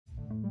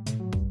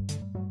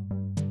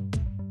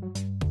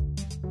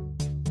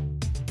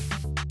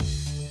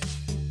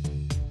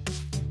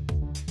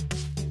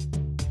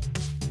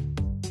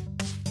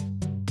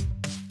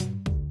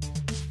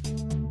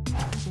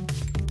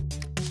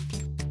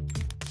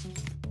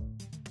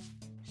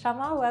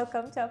Shama,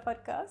 welcome to our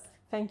podcast.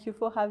 Thank you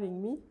for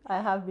having me.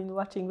 I have been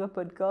watching the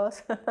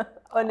podcast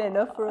on and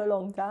off for a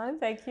long time.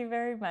 Thank you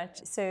very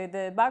much. So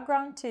the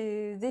background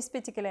to this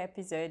particular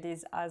episode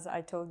is, as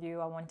I told you,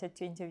 I wanted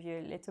to interview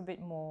a little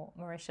bit more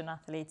Mauritian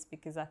athletes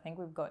because I think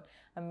we've got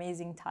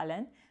amazing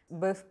talent,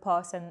 both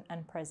past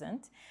and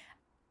present.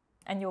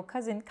 And your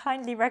cousin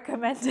kindly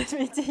recommended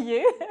me to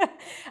you,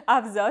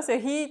 Afza. So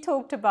he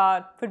talked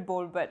about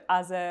football, but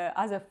as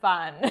a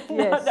fan,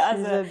 yes,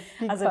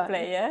 not as a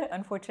player.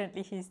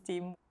 Unfortunately, his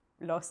team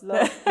lost.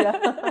 Yeah.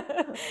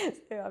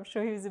 So I'm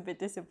sure he was a bit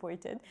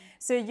disappointed.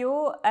 So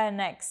you're an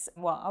ex,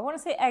 well, I want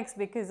to say ex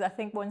because I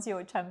think once you're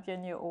a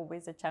champion, you're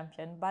always a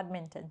champion,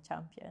 badminton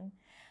champion.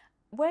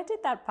 Where did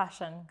that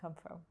passion come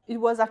from? It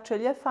was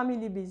actually a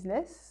family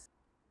business.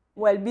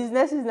 Well,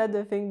 business is not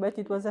the thing, but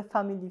it was a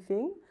family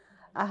thing.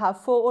 I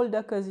have 4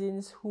 older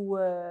cousins who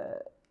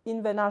were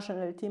in the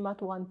national team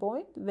at one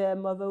point. Their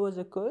mother was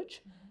a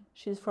coach.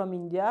 She's from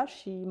India.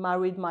 She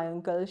married my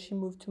uncle. She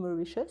moved to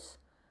Mauritius.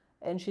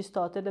 And she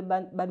started a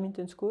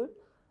badminton school.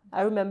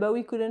 I remember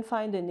we couldn't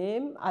find a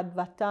name. At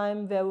that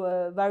time, there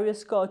were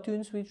various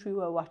cartoons which we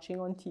were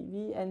watching on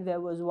TV, and there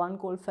was one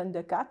called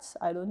Thundercats.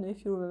 I don't know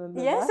if you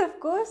remember yes, that. of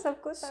course.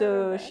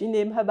 So she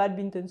named her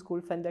badminton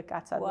school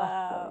Thundercats at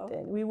that point.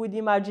 And we would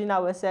imagine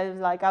ourselves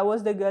like I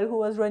was the girl who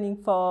was running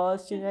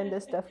fast,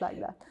 and stuff like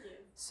that.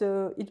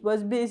 So it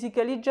was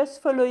basically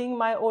just following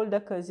my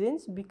older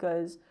cousins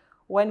because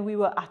when we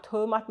were at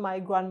home at my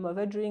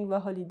grandmother during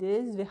the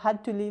holidays, they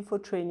had to leave for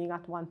training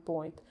at one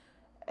point.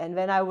 And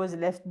then I was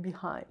left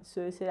behind.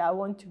 So I said, I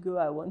want to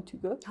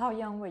go. How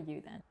young were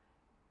you then?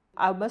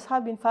 I must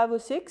have been 5 or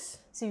 6.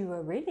 So you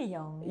were really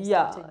young.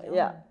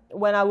 Yeah.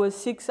 When I was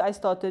 6, I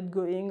started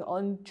going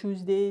on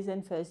Tuesdays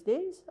and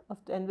Thursdays.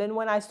 And then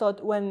when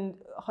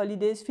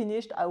holidays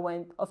finished, I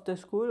went after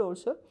school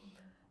also.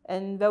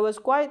 And there was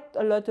quite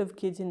a lot of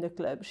kids in the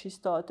club. She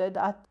started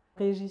at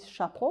Régis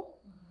Chaperon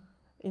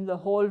in the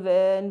hall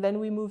there, and then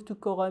we moved to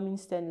Coram in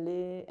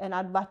Stanley. And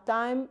at that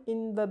time,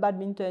 in the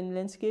badminton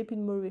landscape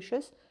in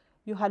Mauritius,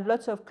 you had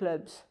lots of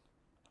clubs.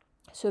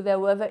 So there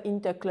were the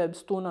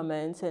inter-clubs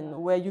tournaments,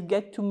 and where you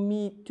get to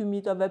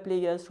meet other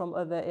players from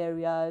other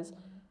areas.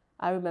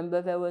 I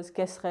remember there was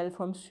Kesrel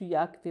from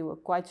Suyak. They were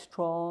quite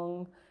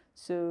strong.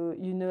 So,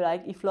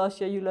 like if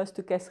last year you lost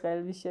to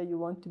Kesrel, this year you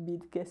want to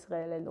beat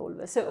Kesrel and all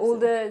that. So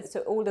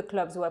all the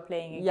clubs were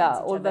playing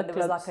against each other. There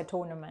was like a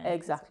tournament.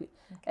 Exactly.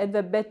 Okay. And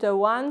the better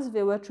ones,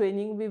 they were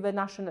training with the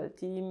national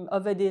team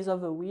other days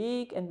of the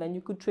week, and then you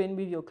could train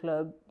with your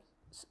club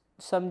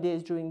some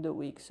days during the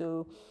week.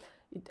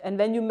 And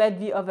then you met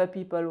the other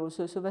people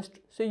also.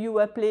 So you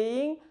were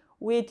playing,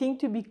 waiting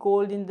to be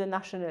called in the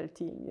national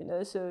team.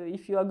 So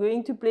if you are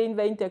going to play in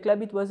the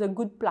interclub, it was a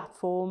good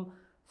platform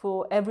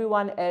for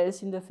everyone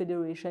else in the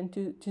federation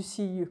to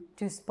see you.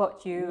 To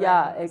spot you.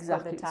 Yeah,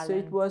 exactly. So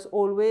it was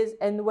always,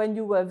 and when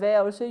you were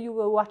there also, you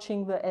were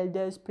watching the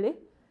elders play.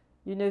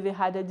 They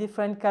had a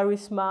different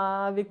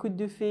charisma, they could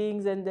do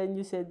things, and then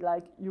you said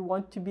like, you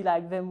want to be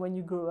like them when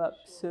you grow up.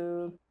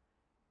 So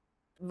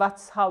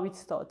that's how it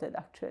started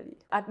actually.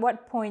 At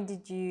what point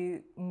did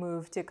you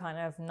move to kind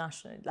of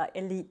national, like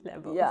elite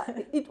level? Yeah,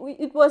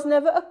 it was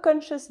never a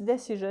conscious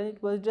decision.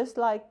 It was just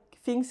like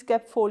things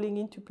kept falling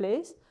into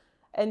place.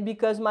 And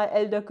because my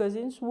elder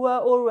cousins were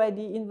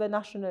already in the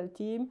national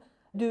team,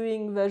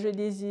 doing the Jeux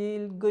des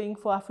Îles, going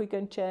for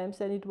African champs,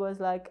 and it was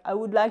like, I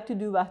would like to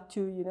do that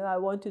too, I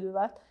want to do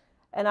that.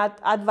 And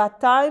at that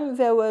time,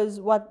 there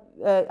was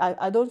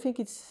I don't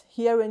think it's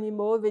here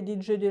anymore, they did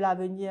Jeux de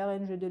l'Avenir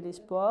and Jeux de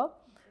l'Espoir.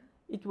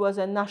 It was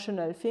a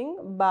national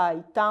thing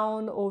by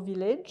town or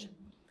village.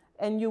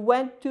 And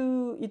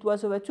it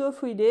was over 2 or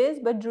 3 days,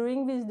 but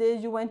during these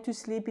days, you went to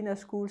sleep in a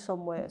school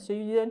somewhere. So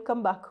you didn't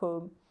come back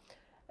home.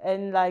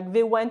 And like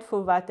they went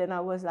for that, and I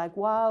was like,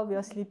 wow, we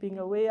are sleeping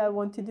away. I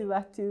want to do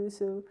that too.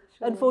 So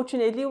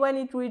unfortunately, when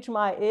it reached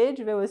my age,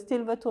 there was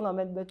still the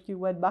tournament, but you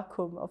went back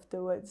home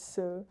afterwards.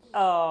 So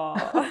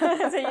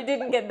so you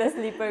didn't get the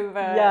sleepover.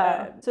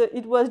 Yeah. So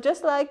it was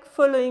just like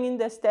following in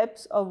the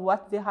steps of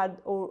what they had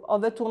or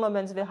other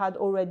tournaments they had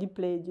already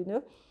played,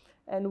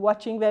 and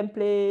watching them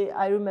play.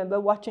 I remember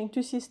watching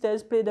 2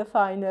 sisters play the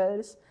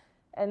finals.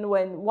 And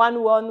when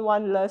one won,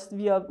 one lost,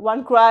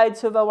 one cried,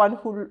 so the one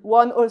who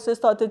won also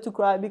started to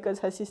cry because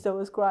her sister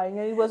was crying.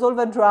 And it was all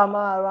the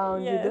drama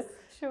around it.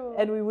 Sure.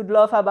 And we would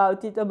laugh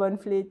about it a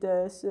month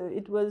later. So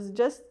it was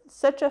just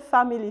such a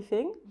family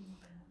thing.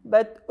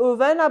 But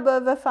over and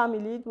above the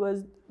family, it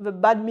was the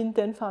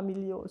badminton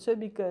family also,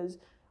 because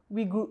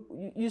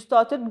you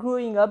started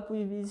growing up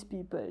with these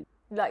people.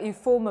 Like you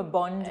form a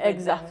bond with them.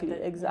 Exactly.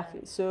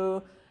 Yeah.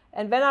 So,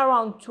 and then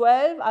around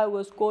 12, I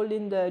was called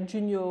in the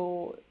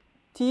junior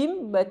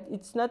team, but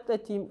it's not a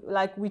team,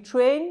 like we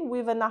train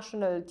with a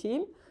national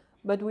team,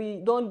 but we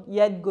don't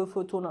yet go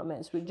for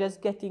tournaments. We're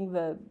just getting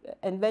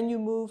and then you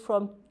move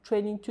from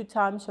training 2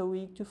 times a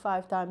week to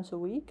 5 times a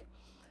week.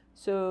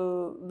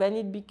 So then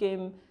it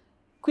became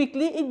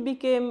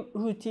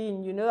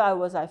routine. I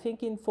was, I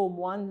think, in Form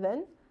 1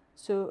 then.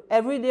 So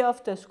every day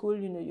after school,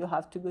 you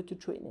have to go to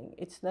training.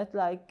 It's not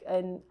like,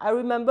 and I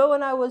remember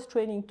when I was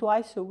training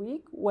twice a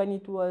week, when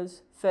it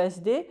was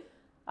first day,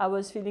 I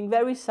was feeling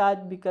very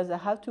sad because I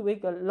have to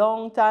wait a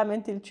long time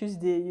until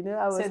Tuesday,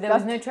 So there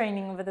was no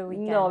training over the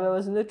weekend? No, there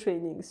was no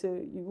training. So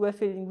you were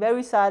feeling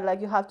very sad,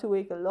 like you have to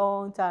wait a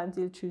long time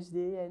till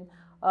Tuesday,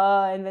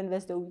 and then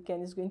there's the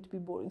weekend, it's going to be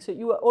boring. So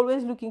you were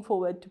always looking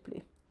forward to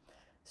play.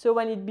 So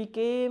when it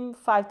became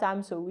 5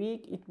 times a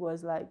week, it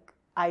was like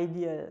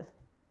ideal,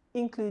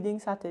 including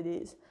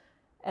Saturdays.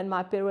 And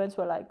my parents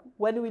were like,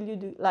 when will you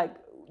do, like,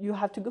 you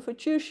have to go for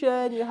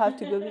tuition, you have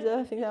to go with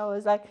everything. I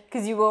was like...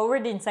 Because you were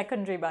already in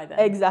secondary by then.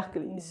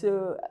 Exactly. Mm-hmm.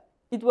 So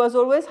it was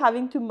always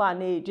having to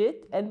manage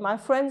it. And my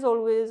friends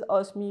always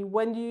asked me,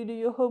 when do you do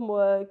your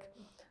homework?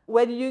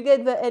 Where do you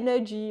get the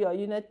energy? Or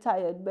you're not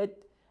tired? But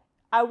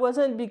I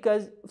wasn't,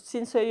 because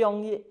since a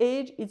young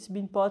age, it's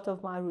been part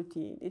of my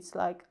routine. It's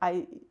like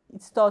it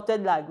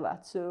started like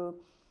that. So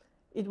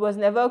it was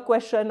never a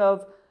question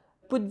of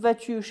put the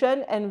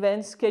tuition and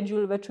then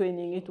schedule the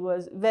training. It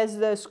was, there's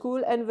the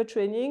school and the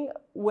training,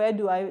 where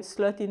do I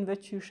slot in the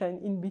tuition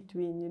in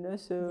between,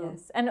 so...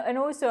 Yes, and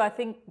also I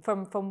think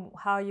from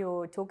how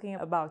you're talking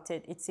about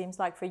it, it seems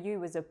like for you it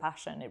was a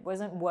passion. It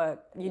wasn't work.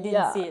 You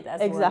didn't see it as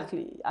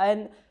exactly.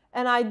 work.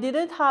 And I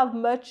didn't have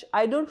much,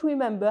 I don't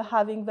remember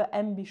having the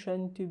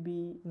ambition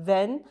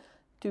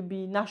to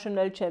be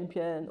national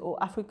champion or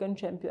African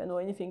champion or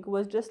anything. It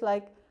was just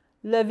like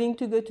loving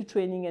to go to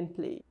training and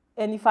play.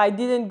 And if I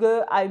didn't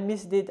go, I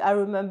missed it. I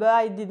remember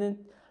I didn't,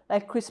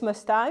 like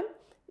Christmas time,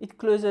 it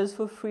closes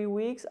for 3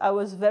 weeks. I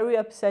was very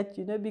upset,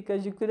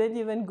 because you couldn't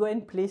even go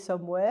and play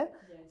somewhere.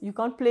 Yes. You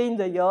can't play in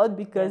the yard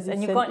because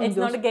it's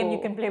not a game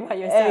you can play by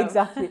yourself.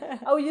 Exactly.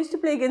 I used to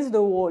play against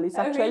the wall. It's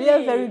actually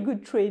a very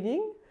good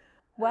training.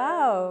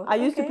 Wow. I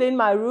used to play in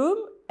my room,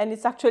 and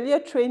it's actually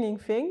a training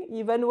thing.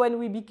 Even when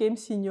we became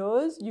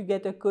seniors, you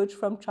get a coach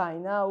from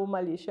China or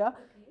Malaysia.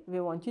 They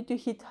want you to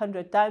hit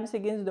 100 times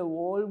against the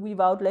wall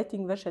without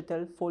letting the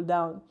shuttle fall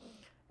down.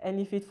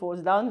 And if it falls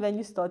down, then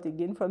you start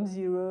again from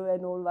zero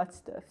and all that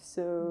stuff.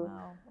 So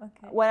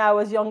when I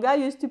was younger, I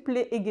used to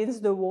play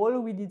against the wall.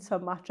 We did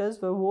some matches.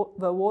 The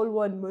wall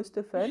won most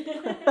often.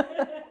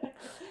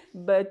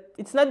 But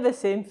it's not the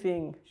same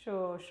thing.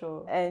 Sure.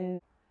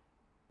 And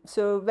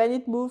so when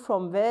it moved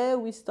from there,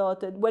 we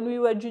started, when we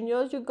were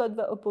juniors, you got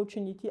the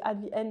opportunity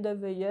at the end of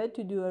the year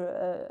to do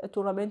a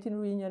tournament in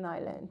Reunion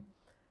Island.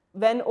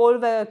 Then all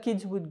the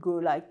kids would go,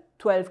 like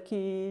 12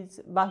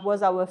 kids. That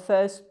was our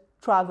first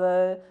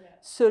travel,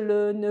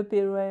 solo, no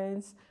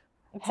parents.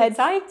 It's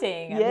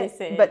exciting, yes,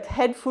 but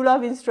head full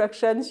of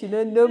instructions,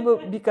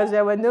 because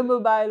there were no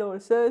mobile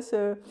also.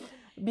 So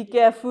be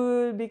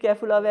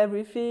careful of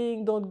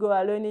everything. Don't go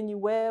alone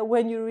anywhere.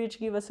 When you reach,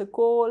 give us a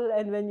call.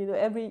 And then,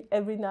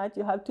 every night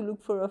you have to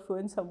look for a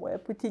phone somewhere,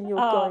 put in your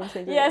coins.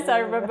 And yes, I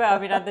remember. I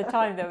mean, at the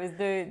time there was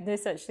no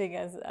such thing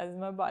as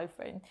mobile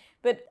phone.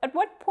 But at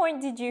what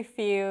point did you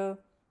feel,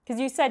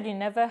 because you said you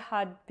never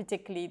had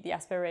particularly the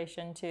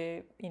aspiration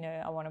to,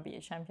 I want to be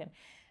a champion.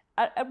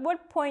 At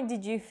what point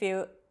did you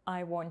feel,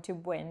 I want to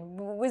win?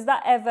 Was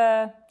that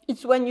ever...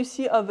 It's when you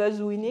see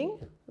others winning,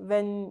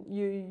 then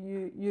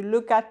you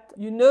look at,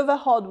 the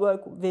hard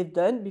work they've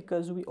done,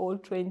 because we all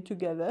train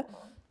together.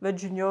 The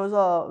juniors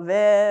are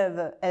there,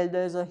 the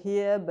elders are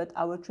here, but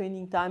our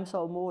training times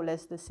are more or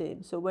less the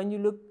same. So when you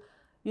look,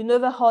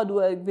 the hard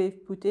work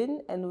they've put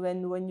in, and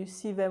when you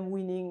see them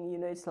winning,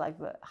 it's like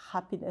the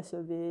happiness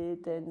of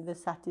it and the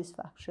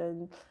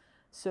satisfaction.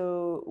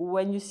 So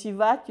when you see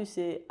that, you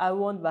say, I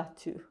want that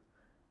too.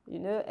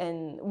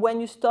 And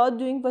when you start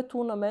doing the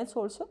tournaments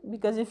also,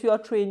 because if you are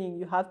training,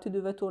 you have to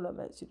do the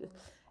tournaments,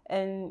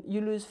 and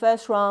you lose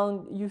first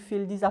round, you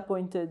feel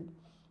disappointed,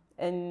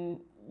 and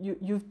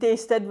you've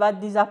tasted that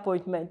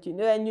disappointment,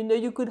 and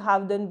you could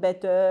have done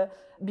better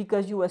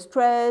because you were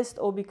stressed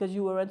or because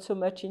you weren't so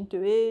much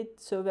into it.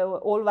 So there were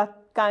all that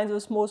kinds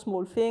of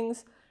small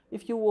things.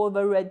 If you wore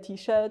the red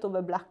t-shirt or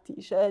the black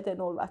t-shirt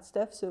and all that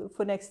stuff. So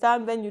for next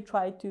time, then you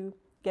try to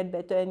get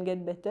better and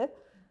get better.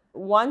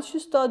 Once you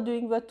start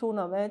doing the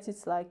tournaments,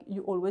 it's like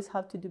you always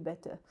have to do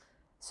better.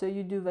 So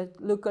you do the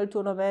local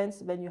tournaments,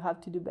 then you have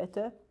to do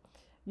better.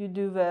 You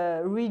do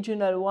the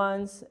regional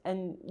ones,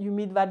 and you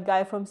meet that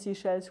guy from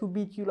Seychelles who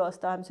beat you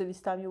last time, so this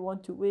time you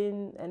want to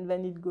win, and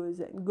then it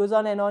goes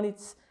on and on.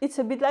 It's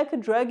a bit like a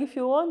drug if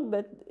you want,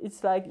 but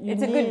it's like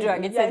it's a good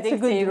drug. It's addictive, it's a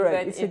good drug.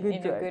 But it's a good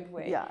in drug. a good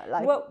way. Yeah.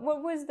 Like, what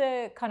was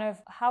the kind of,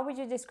 how would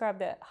you describe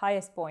the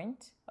highest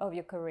point of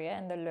your career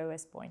and the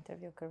lowest point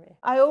of your career?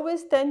 I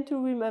always tend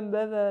to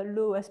remember the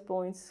lowest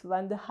points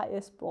than the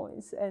highest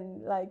points,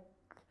 and like,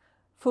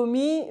 for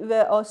me,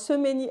 there are so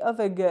many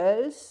other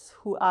girls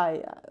who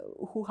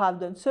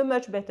have done so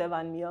much better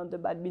than me on the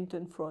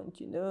badminton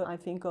front. I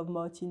think of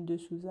Martine de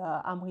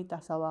Souza, Amrita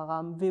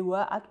Sawaram. They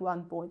were at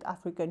one point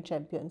African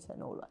champions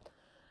and all that.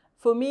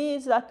 For me,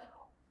 it's that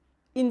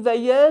in the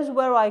years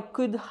where I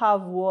could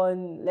have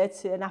won,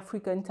 let's say, an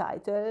African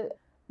title,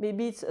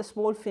 maybe it's a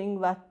small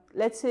thing that,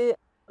 let's say,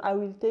 I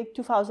will take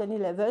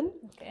 2011.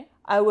 Okay.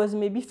 I was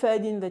maybe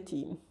third in the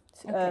team,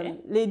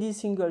 ladies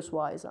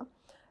singles-wise.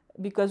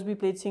 because we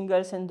played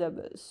singles and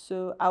doubles.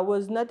 So I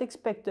was not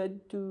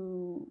expected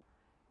to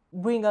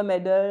bring a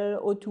medal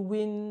or to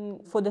win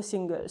for the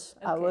singles.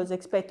 I was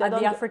expected at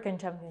the African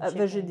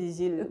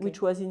Championship,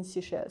 which was in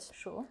Seychelles.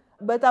 Sure.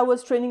 But I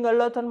was training a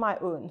lot on my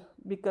own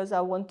because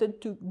I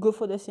wanted to go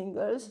for the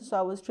singles. So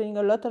I was training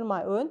a lot on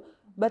my own.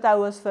 But I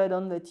was third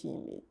on the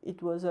team.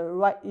 It was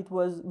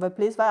the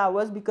place where I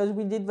was because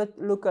we did the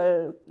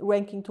local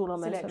ranking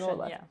tournaments and all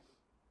that. Yeah.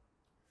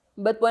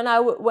 But when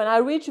I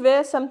reach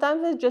there,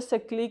 sometimes it's just a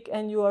click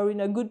and you are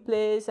in a good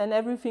place and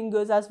everything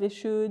goes as they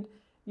should.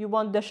 You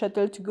want the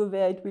shuttle to go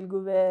there, it will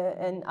go there.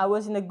 And I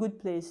was in a good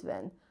place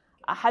then.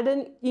 I had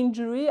an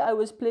injury, I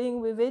was playing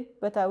with it,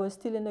 but I was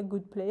still in a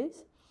good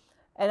place.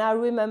 And I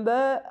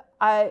remember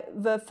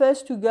the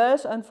first two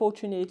girls,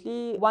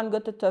 unfortunately, one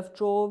got a tough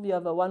draw, the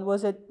other one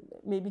wasn't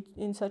maybe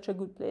in such a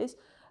good place.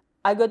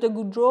 I got a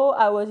good draw,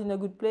 I was in a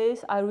good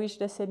place, I reached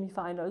the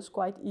semi-finals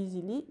quite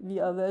easily. The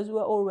others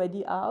were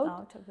already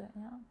out of it,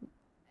 yeah.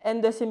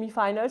 And the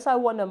semi-finals, I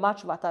won a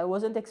match that I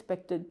wasn't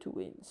expected to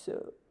win.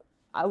 So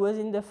I was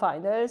in the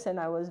finals and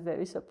I was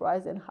very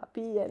surprised and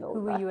happy and all that.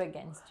 Who were you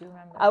against, do you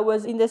remember? I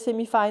was in the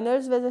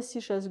semi-finals with a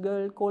Seychelles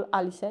girl called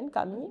Alison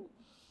Camille.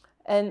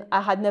 And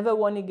I had never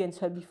won against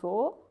her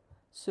before.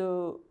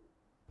 So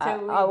I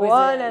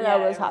won and I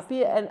was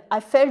happy and I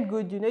felt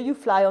good. You know, you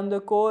fly on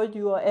the court,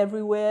 you are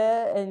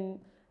everywhere, and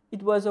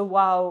it was a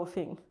wow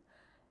thing.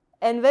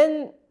 And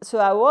then, so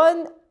I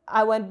won,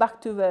 I went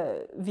back to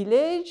the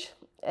village,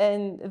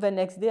 and the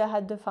next day I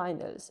had the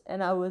finals.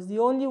 And I was the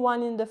only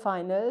one in the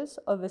finals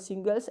of the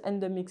singles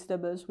and the mixed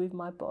doubles with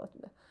my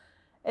partner.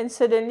 And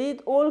suddenly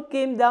it all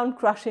came down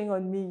crashing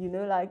on me, you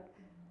know, like,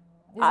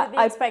 is it the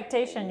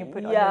expectation you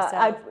put on yourself?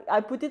 Yeah,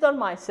 I put it on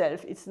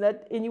myself. It's not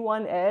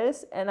anyone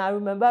else. And I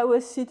remember I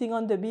was sitting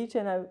on the beach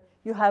and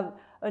you have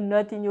a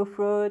knot in your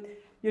throat,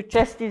 your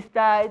chest is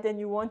tight and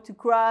you want to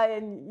cry,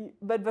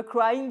 but the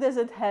crying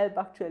doesn't help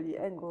actually.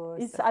 And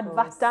it's at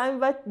that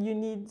time that you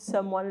need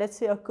someone, let's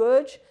say a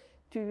coach,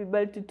 to be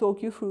able to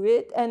talk you through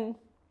it. And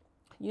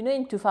you know,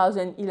 in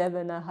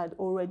 2011, I had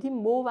already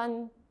more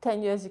than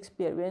 10 years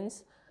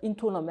experience in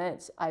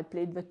tournaments. I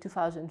played the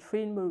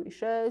 2003 in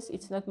Mauritius.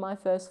 It's not my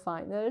first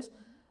finals.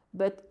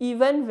 But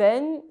even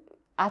then,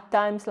 at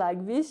times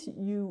like this,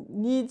 you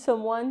need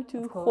someone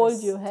to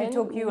hold your hand.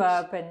 To talk you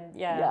up and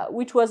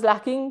which was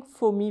lacking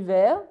for me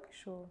there.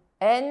 Sure.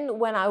 And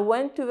when I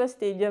went to the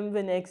stadium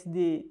the next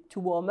day to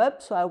warm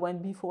up, so I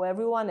went before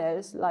everyone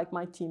else, like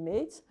my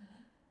teammates,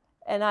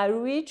 and I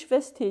reached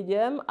the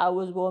stadium, I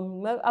was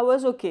warming up, I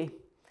was okay.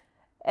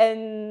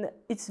 And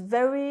it's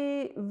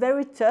very,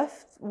 very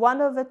tough. One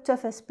of the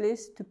toughest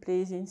places to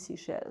play is in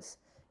Seychelles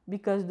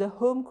because the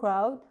home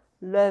crowd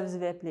loves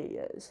their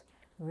players.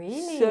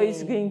 Really? So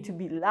it's going to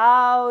be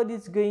loud, they're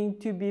going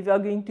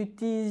to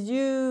tease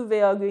you,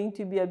 they are going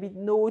to be a bit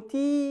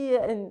naughty,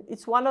 and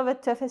it's one of the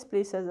toughest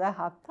places I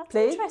have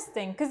played. That's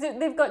interesting, because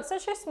they've got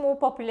such a small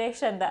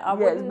population that I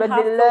wouldn't have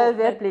have they love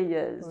their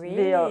players. Really?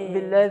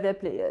 They love their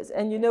players.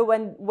 And you know,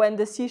 when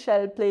the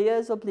Seychelles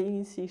players are playing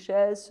in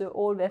Seychelles, so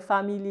all their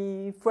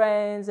family,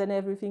 friends and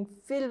everything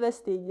fill the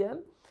stadium.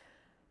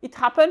 It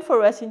happened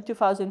for us in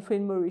 2003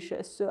 in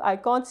Mauritius, so I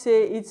can't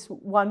say it's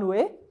one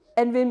way.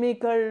 And they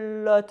make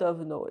a lot of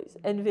noise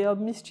and they are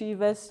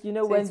mischievous, you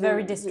know. So it's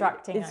very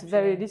distracting. It's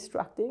very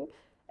distracting.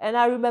 And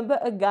I remember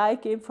a guy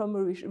came from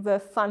Mauritius, the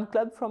fan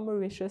club from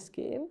Mauritius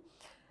came,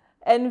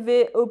 and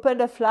they opened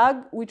a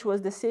flag which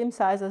was the same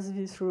size as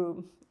this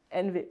room,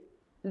 and they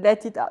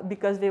let it out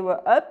because they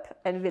were up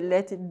and they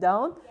let it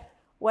down.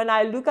 When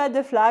I look at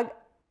the flag,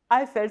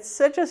 I felt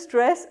such a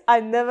stress. I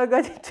never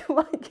got into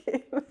my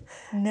game.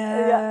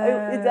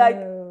 No. It's like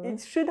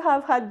it should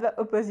have had the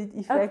opposite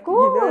effect. Of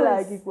course. You know,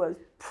 like it was.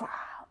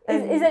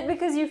 Is it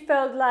because you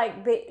felt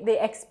like they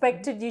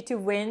expected you to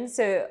win?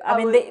 So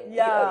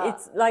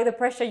it's like the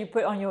pressure you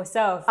put on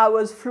yourself. I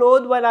was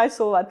floored when I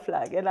saw that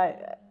flag, and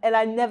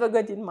I never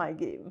got in my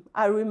game.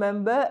 I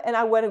remember,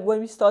 and when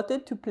we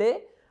started to play,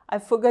 I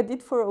forgot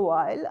it for a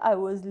while. I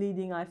was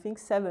leading, I think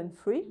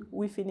 7-3.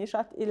 We finished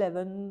at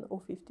 11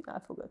 or 15. I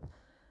forgot.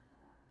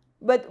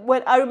 But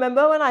I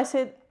remember when I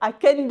said, I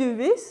can do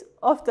this,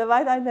 after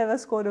that I never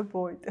scored a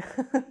point.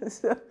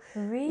 So,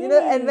 really? You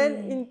know, and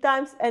then in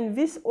times, and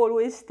this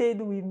always stayed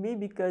with me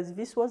because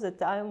this was a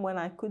time when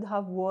I could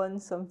have won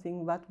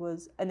something that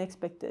was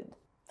unexpected.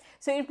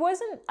 So it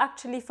wasn't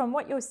actually, from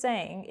what you're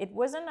saying, it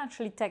wasn't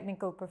actually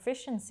technical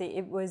proficiency,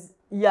 it was...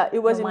 Yeah, it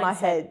was in my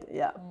head,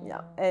 yeah.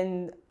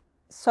 And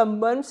some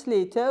months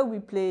later, we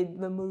played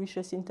the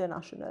Mauritius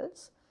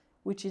Internationals,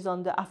 which is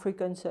on the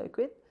African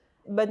circuit.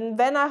 But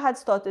then I had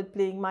started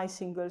playing my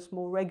singles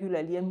more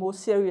regularly and more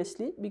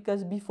seriously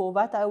because before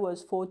that I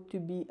was thought to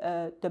be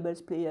a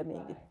doubles player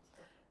mainly.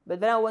 But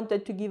then I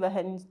wanted to give a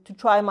hand to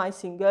try my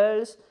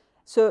singles.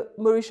 So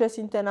Mauritius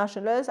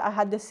Internationals, I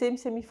had the same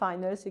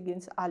semi-finals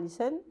against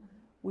Alison,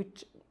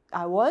 which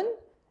I won.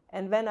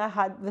 And then I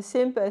had the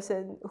same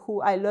person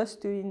who I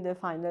lost to in the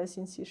finals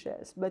in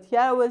Seychelles. But here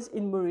I was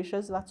in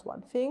Mauritius, that's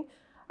one thing.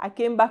 I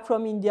came back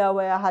from India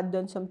where I had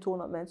done some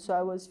tournaments, so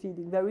I was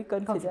feeling very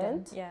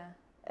confident. Yeah.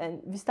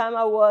 And this time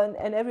I won,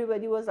 and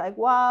everybody was like,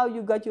 wow,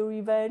 you got your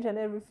revenge and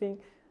everything.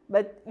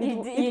 But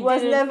it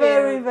was never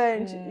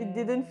revenge. It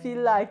didn't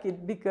feel like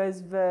it, because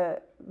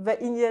the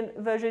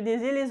Jeux des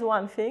Îles is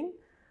one thing.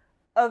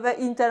 Other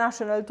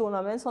international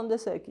tournaments on the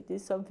circuit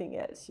is something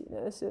else, you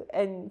know. So,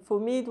 and for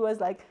me, it was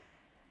like,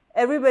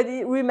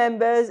 everybody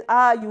remembers,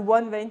 you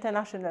won the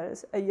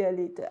internationals a year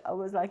later. I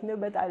was like, no,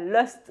 but I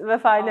lost the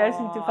finals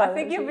in 2000. I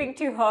think you're being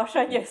too harsh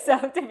on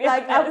yourself, to be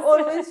honest. I'm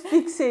always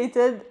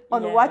fixated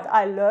on what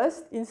I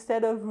lost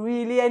instead of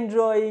really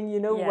enjoying, you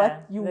know, what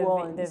you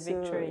won. The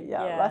victory.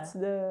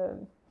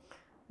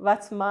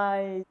 That's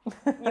my...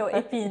 Your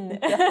épine.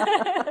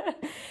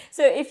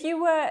 So if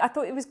you were, I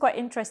thought it was quite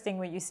interesting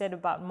what you said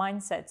about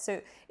mindset.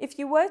 So if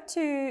you were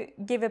to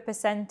give a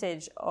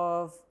percentage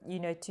of, you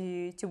know,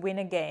 to win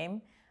a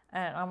game,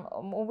 and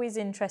I'm always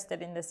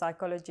interested in the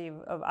psychology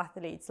of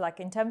athletes, like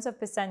in terms of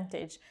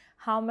percentage,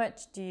 how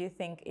much do you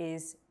think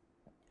is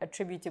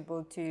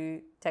attributable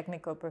to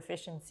technical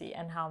proficiency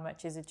and how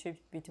much is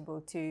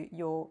attributable to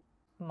your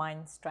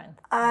mind strength?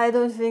 I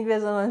don't think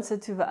there's an answer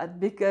to that,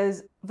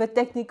 because the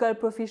technical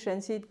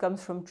proficiency, it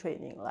comes from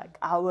training, like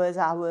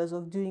hours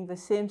of doing the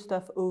same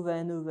stuff over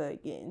and over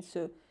again.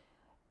 So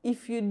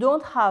if you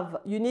don't have,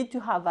 you need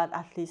to have that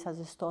at least as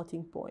a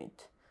starting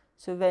point.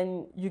 So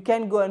then you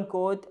can go on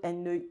court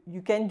and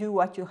you can do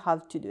what you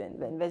have to do,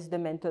 and then there's the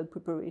mental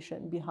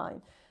preparation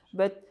behind.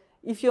 But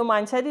if your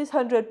mindset is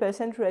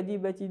 100% ready,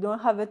 but you don't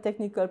have a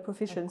technical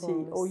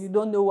proficiency or you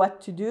don't know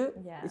what to do,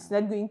 it's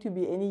not going to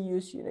be any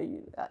use, you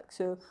know.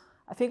 So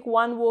I think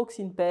one works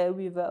in pair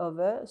with the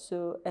other,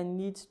 and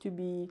needs to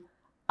be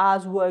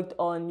as worked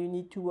on. You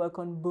need to work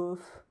on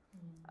both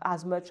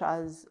as much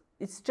as,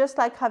 it's just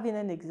like having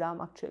an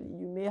exam, actually.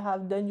 You may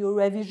have done your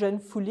revision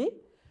fully,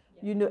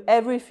 you know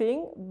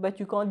everything, but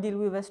you can't deal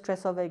with the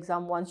stress of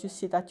exam once you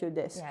sit at your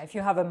desk. Yeah, if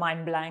you have a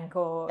mind blank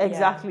or...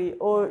 Exactly.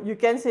 Or you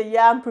can say,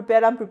 I'm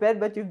prepared,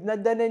 but you've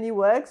not done any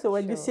work. So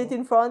when you sit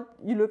in front,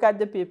 you look at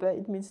the paper,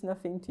 it means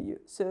nothing to you.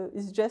 So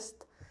it's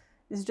just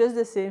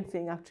the same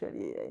thing,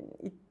 actually.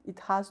 It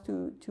has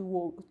to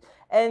work.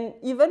 And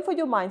even for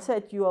your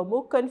mindset, you are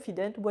more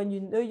confident when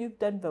you know you've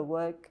done the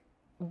work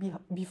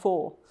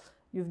before.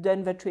 You've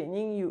done the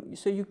training,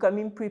 so you come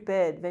in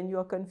prepared, then you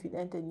are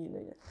confident, and you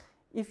know.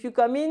 If you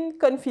come in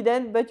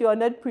confident but you are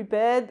not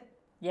prepared,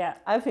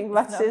 I think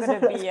that says a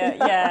lot.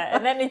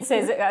 And then it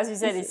says, as you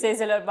said, it says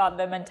a lot about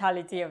the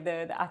mentality of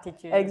the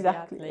attitude of the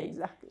athlete.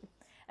 Exactly.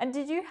 And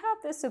did you have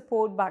the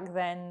support back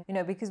then? You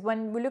know, because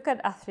when we look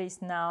at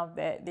athletes now,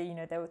 they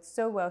were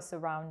so well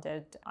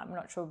surrounded. I'm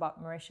not sure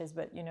about Mauritius,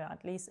 but you know,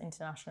 at least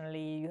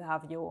internationally, you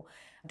have your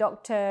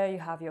doctor, you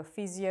have your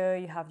physio,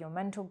 you have your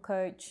mental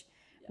coach.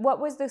 What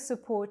was the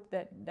support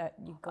that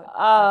you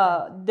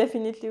got?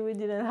 Definitely we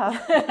didn't have.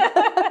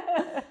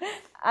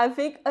 I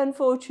think,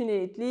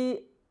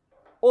 unfortunately,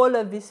 all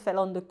of this fell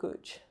on the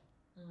coach.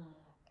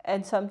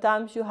 And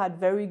sometimes you had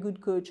very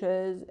good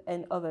coaches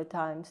and other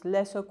times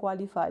lesser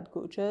qualified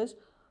coaches,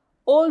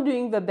 all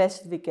doing the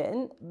best they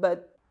can,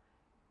 but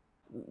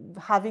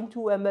having to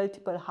wear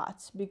multiple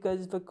hats,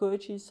 because the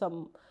coach is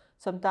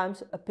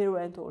sometimes a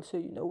parent also.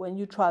 You know, when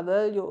you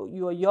travel,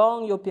 you're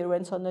young, your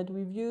parents are not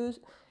with you.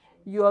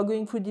 You are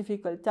going through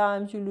difficult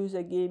times, you lose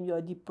a game, you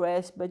are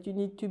depressed, but you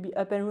need to be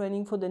up and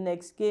running for the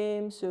next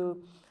game. So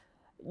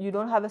you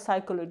don't have a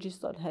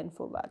psychologist on hand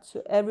for that.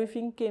 So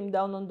everything came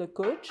down on the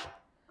coach.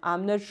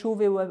 I'm not sure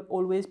they were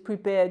always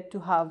prepared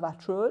to have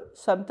that role.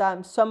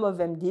 Sometimes some of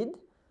them did,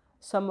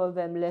 some of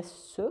them less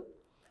so.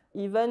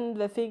 Even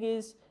the thing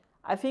is,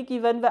 I think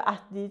even the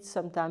athletes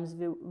sometimes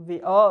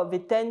they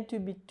tend to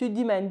be too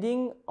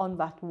demanding on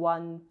that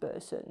one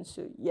person.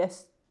 So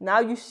yes, now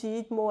you see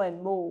it more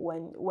and more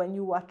when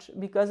you watch,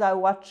 because I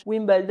watch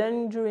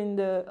Wimbledon during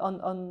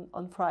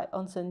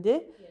on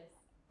Sunday,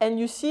 and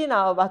you see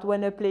now that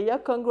when a player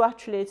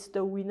congratulates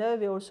the winner,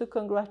 they also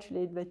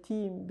congratulate the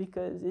team,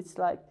 because it's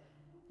like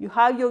you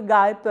have your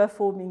guy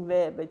performing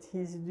there, but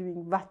he's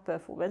doing that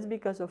performance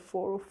because of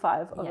 4 or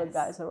 5 other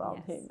guys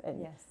around him,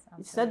 and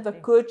it's not the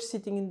coach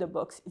sitting in the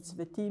box; it's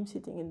the team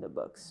sitting in the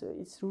box. So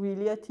it's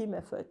really a team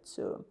effort.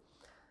 So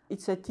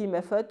it's a team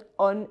effort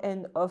on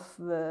and off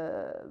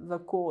the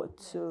court.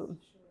 So,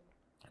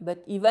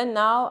 but even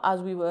now,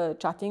 as we were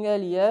chatting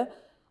earlier,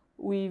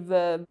 with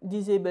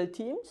disabled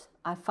teams,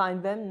 I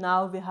find them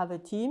now, they have a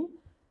team,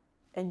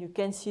 and you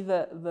can see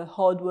the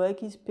hard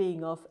work is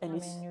paying off. And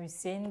you've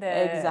seen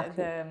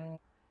the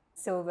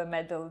silver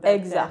medal.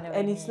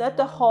 And it's not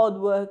a hard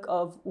work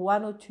of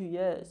 1 or 2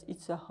 years.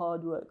 It's a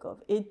hard work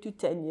of 8 to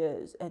 10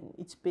 years, and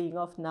it's paying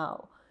off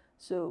now.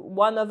 So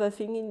one other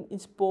thing in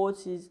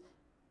sports is,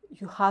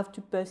 you have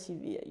to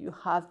persevere, you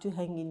have to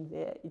hang in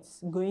there.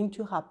 It's going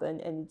to happen,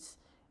 and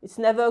it's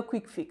never a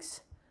quick fix.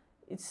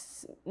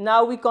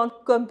 Now we can't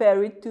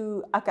compare it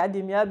to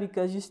academia,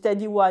 because you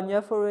study 1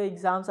 year for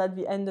exams at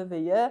the end of the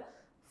year.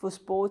 For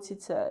sports,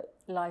 it's a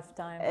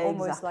lifetime,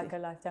 almost like a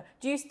lifetime.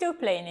 Do you still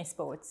play any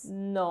sports?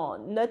 No,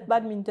 not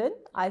badminton.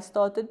 I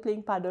started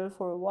playing paddle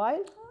for a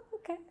while. Oh,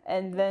 okay.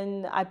 And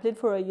then I played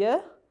for a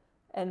year,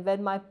 and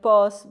then my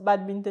past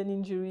badminton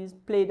injuries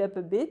played up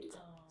a bit.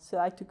 So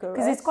I took a rest.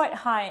 Because it's quite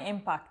high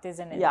impact,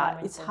 isn't it? Yeah,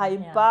 badminton? it's high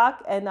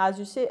impact. And as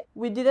you say,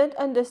 we didn't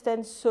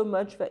understand so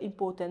much the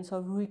importance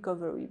of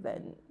recovery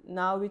then.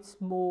 Now it's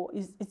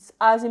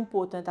as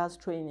important as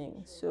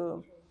training.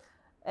 So,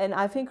 and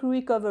I think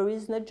recovery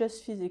is not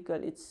just physical,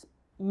 it's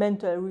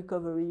mental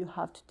recovery. You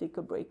have to take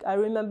a break. I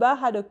remember I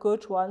had a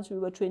coach once, we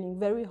were training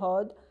very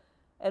hard.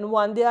 And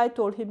one day I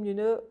told him, you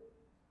know,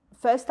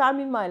 first time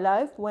in my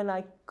life when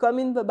I come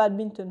in the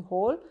badminton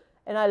hall,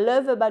 and I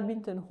love the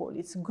badminton hall.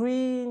 It's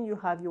green, you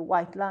have your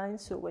white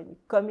lines, so when you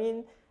come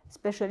in,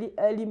 especially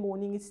early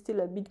morning, it's still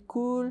a bit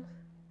cool.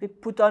 They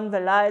put on the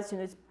lights, you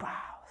know, it's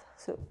wow.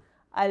 So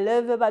I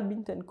love the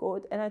badminton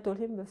court, and I told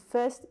him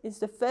it's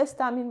the first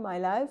time in my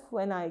life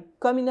when I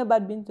come in a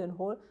badminton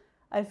hall,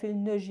 I feel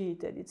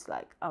nauseated. It's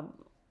like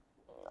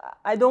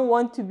I don't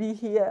want to be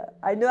here.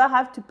 I know I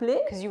have to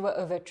play. Because you were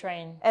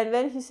overtrained. And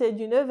then he said,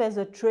 you know, there's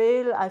a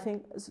trail. I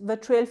think the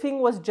trail thing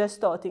was just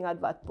starting at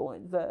that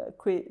point,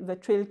 the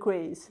trail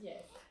craze. Yeah.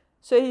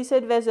 So he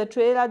said, there's a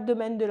trail at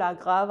Domaine de la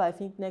Grave, I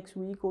think next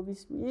week or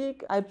this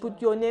week. I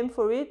put your name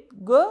for it.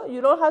 Go.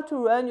 You don't have to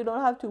run. You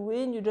don't have to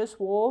win. You just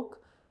walk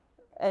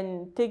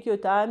and take your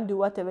time, do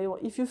whatever you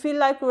want. If you feel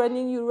like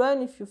running, you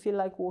run. If you feel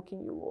like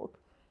walking, you walk.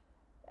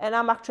 And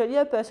I'm actually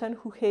a person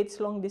who hates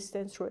long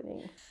distance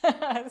running.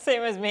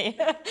 Same as me.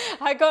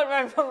 I can't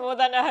run for more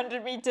than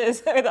 100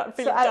 meters without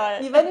feeling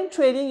tired. Even in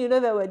training, you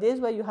know, there were days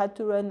where you had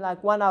to run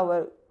like 1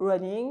 hour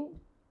running.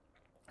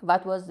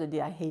 That was the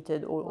day I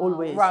hated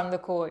always. Round the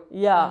court.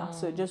 Yeah,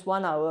 so just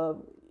 1 hour.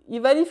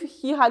 Even if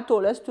he had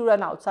told us to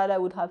run outside, I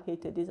would have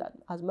hated this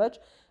as much.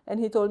 And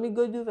he told me,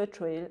 go do the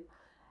trail.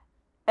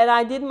 And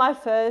I did my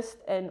first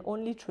and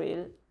only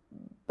trail.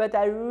 But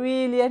I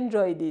really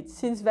enjoyed it.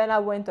 Since then, I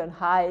went on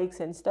hikes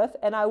and stuff.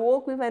 And I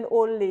walked with an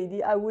old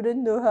lady. I wouldn't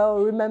know her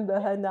or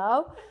remember her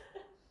now.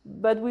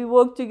 But we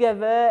walked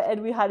together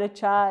and we had a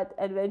chat.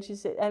 And then she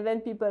said, and then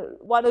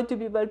one or two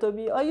people told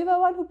me, oh, you're the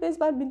one who plays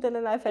badminton.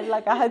 And I felt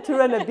like I had to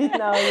run a bit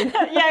now.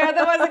 Yeah,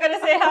 otherwise I'm going to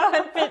say,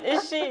 how unfit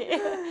is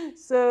she?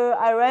 So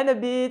I ran a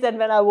bit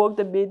and then I walked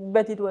a bit.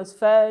 But it was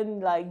fun,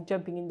 like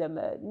jumping in the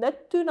mud.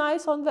 Not too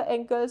nice on the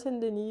ankles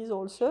and the knees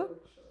also.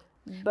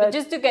 But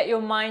just to get your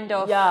mind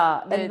off.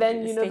 Yeah, and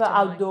then, you know, the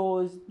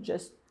outdoors,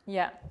 just...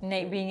 Yeah,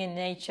 being in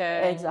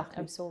nature, exactly.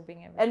 And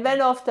absorbing everything. And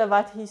then after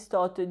that, he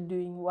started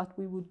doing what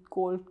we would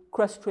call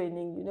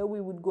cross-training. You know,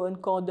 we would go on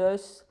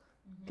corridors,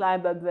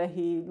 climb up the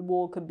hill,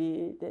 walk a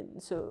bit,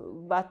 and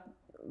so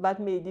that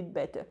made it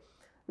better.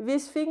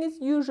 This thing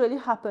usually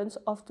happens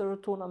after a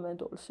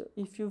tournament also.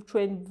 If you've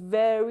trained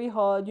very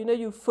hard, you know,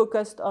 you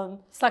focused on...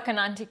 It's like an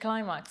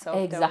anti-climax after.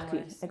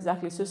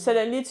 Exactly. So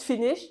suddenly it's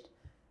finished.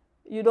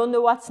 You don't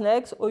know what's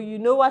next, or you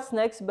know what's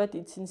next, but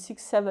it's in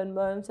 6-7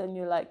 months, and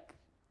you're like...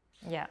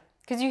 Yeah,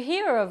 because you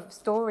hear of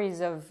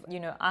stories of, you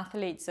know,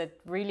 athletes at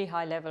really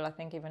high level, I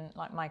think even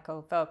like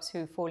Michael Phelps,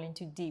 who fall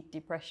into deep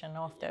depression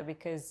after,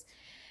 because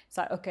it's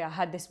like, okay, I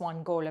had this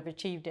one goal, I've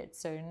achieved it,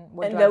 so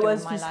what do I do in my life? And there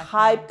was this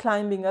hype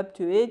climbing up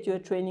to it, you're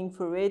training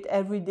for it,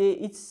 every day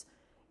it's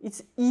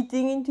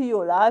eating into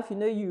your life, you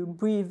know, you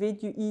breathe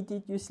it, you eat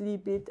it, you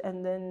sleep it,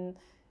 and then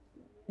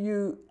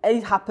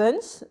it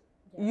happens.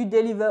 You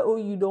deliver or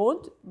you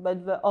don't,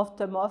 but the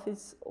aftermath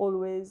is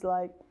always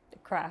like a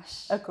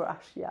crash. A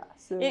crash, yeah.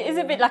 So, it is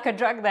a bit like a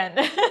drug then.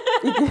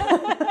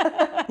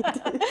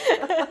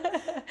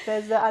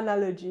 There's the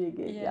analogy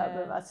again, yeah,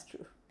 but that's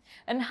true.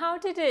 And how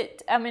did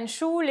it, I mean,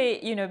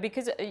 surely, you know,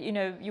 because, you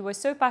know, you were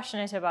so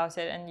passionate about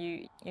it and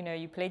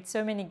you played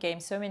so many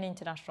games, so many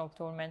international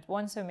tournaments,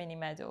 won so many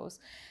medals,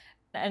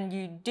 and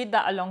you did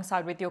that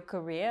alongside with your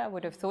career, I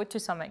would have thought,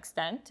 to some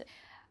extent.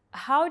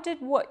 How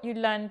did what you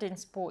learned in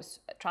sports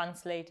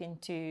translate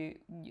into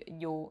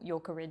your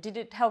career? Did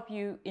it help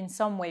you in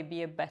some way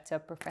be a better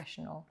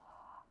professional?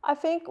 I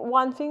think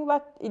one thing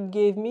that it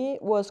gave me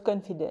was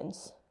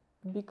confidence.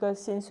 Because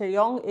since a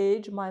young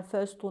age, my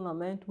first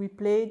tournament, we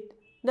played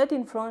not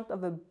in front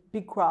of a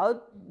big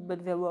crowd,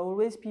 but there were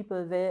always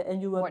people there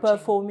and you were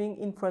performing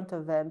in front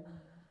of them.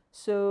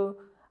 So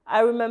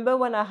I remember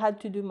when I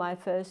had to do my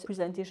first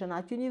presentation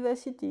at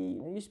university, you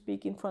know, you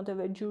speak in front of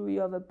a jury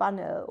of a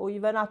panel, or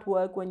even at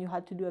work when you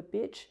had to do a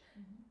pitch.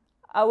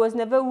 I was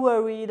never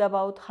worried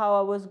about how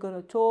I was going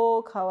to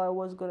talk, how I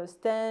was going to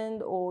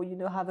stand, or, you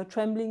know, have a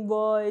trembling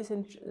voice.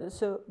 And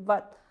so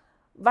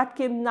that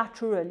came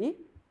naturally.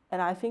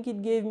 And I think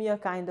it gave me a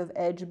kind of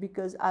edge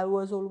because I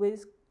was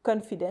always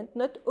confident,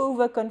 not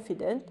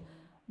overconfident,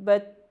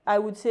 but I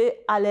would say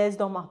à l'aise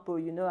dans ma peau,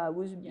 you know, I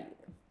was... Yeah.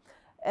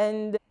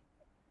 And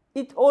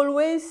it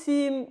always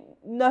seemed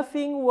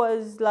nothing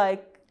was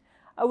like,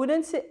 I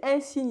wouldn't say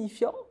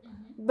insignificant,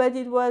 but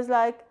it was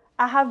like,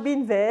 I have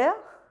been there,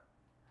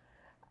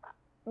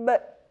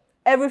 but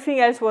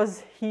everything else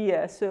was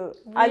here. So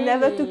really? I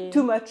never took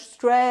too much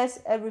stress,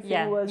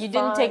 everything was fine. You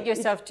didn't take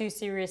yourself too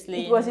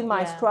seriously. It was in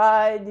my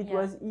stride, it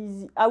was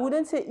easy. I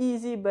wouldn't say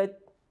easy, but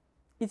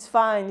it's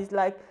fine. It's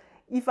like,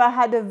 if I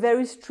had a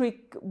very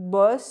strict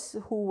boss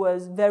who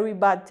was very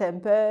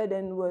bad-tempered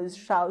and was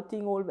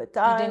shouting all the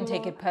time, you didn't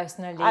take it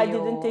personally. I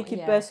didn't take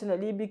it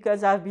personally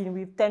because I've been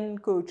with 10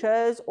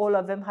 coaches. All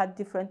of them had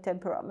different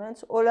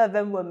temperaments. All of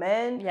them were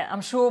men. Yeah,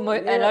 I'm sure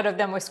a lot of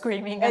them were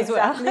screaming as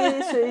well.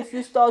 Exactly. So if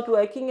you start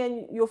working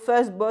and your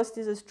first boss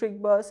is a strict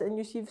boss and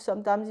you see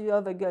sometimes you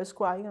have a girls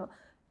crying,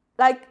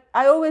 like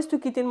I always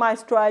took it in my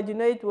stride, you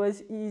know, it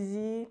was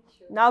easy.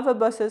 Now the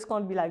bosses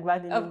can't be like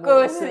that anymore. Of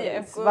course, so yeah,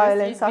 of course.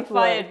 Violence You'd be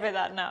fired for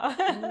that now.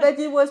 But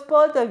it was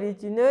part of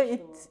it, you know,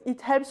 it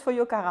helps for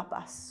your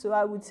carapace. So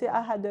I would say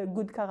I had a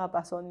good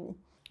carapace on me.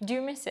 Do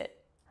you miss it?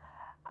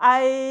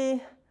 I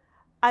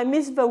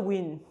miss the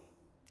win.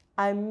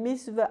 I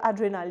miss the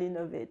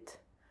adrenaline of it.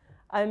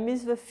 I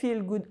miss the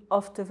feel good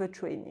after the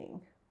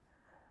training.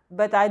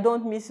 But I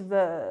don't miss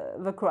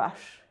the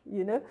crash,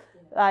 you know.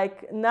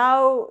 Like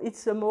now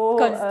it's a more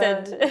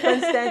constant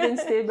and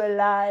stable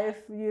life.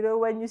 You know,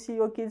 when you see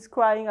your kids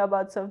crying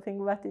about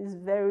something that is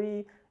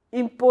very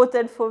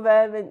important for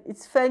them, and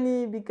it's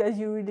funny because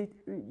you really,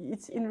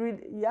 it's in real,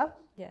 yeah.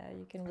 Yeah,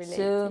 you can relate.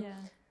 So, yeah.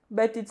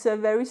 But it's a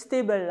very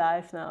stable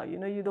life now. You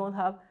know, you don't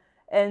have,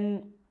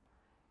 and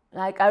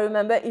like I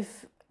remember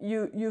if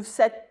you've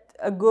set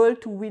a goal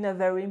to win a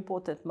very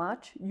important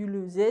match, you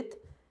lose it.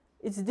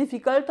 It's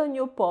difficult on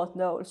your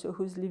partner also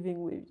who's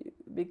living with you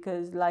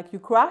because like you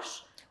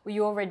crash. Well,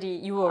 you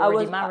were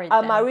already married.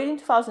 I'm married in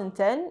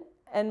 2010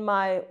 and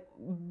my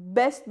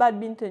best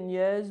badminton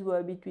years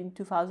were between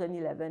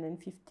 2011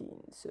 and 15.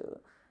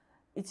 So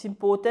it's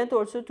important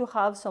also to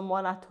have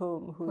someone at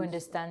home who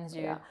understands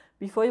you. Yeah.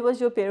 Before it was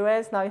your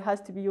parents, now it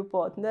has to be your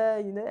partner,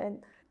 you know,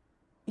 and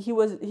he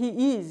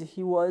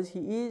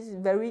is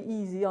very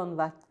easy on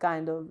that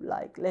kind of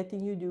like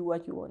letting you do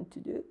what you want to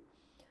do.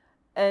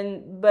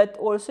 But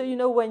also, you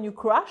know, when you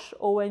crash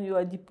or when you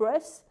are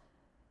depressed,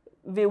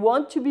 they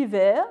want to be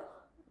there,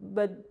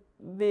 but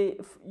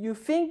you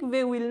think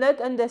they will not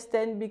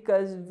understand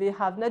because they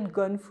have not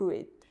gone through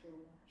it.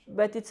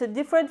 But it's a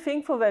different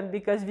thing for them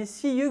because they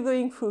see you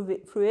going through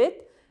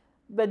it,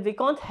 but they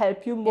can't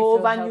help you more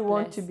than helpless. You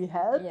want to be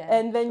helped. Yeah,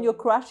 and then your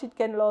crash, it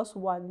can last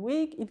 1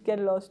 week, it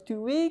can last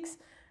 2 weeks.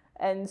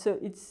 And so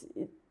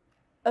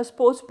a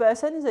sports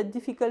person is a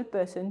difficult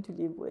person to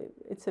live with.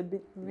 It's a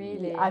bit...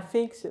 Really? I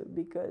think so,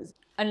 because...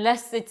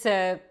 Unless it's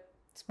a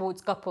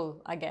sports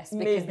couple, I guess,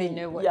 because they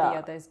know what the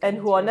others and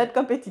who are not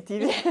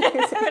competitive.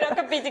 We're not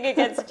competing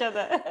against each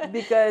other.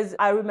 Because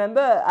I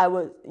remember I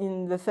was,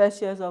 in the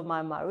first years of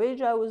my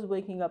marriage, I was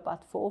waking up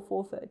at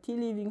 4:30,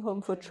 leaving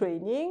home for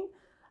training.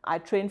 I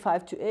train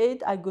 5 to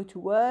 8, I go to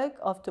work.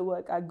 After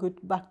work, I go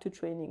back to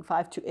training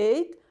 5 to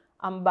 8.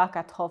 I'm back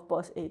at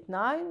 8:30,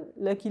 9.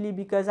 Luckily,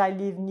 because I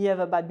live near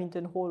the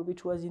badminton hall,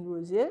 which was in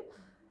Rosehill.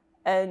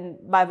 And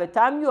by the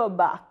time you are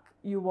back,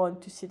 you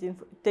want to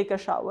take a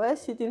shower,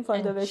 sit in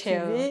front of a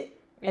TV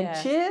and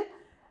chill.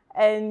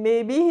 And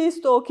maybe he's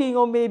talking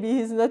or maybe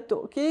he's not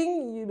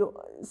talking. You know,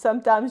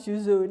 sometimes you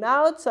zone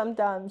out.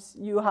 Sometimes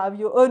you have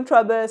your own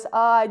troubles.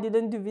 I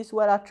didn't do this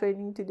well at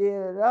training today.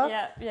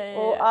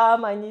 Or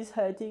my knee's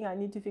hurting. I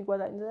need to think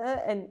what I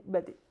do.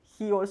 But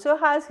he also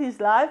has his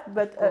life.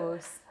 But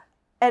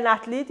an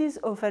athlete is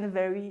often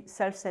very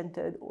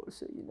self-centered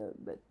also, you know,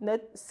 but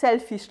not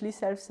selfishly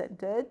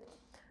self-centered,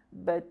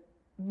 but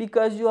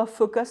because you are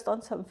focused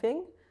on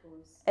something.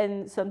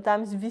 And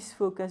sometimes this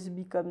focus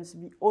becomes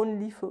the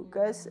only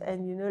focus.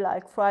 And, you know,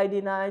 like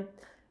Friday night,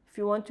 if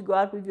you want to go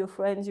out with your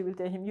friends, you will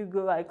tell him, you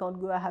go, I can't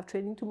go, I have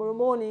training tomorrow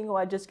morning, or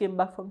I just came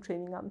back from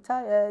training, I'm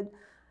tired.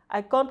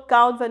 I can't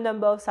count the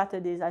number of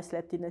Saturdays I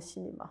slept in a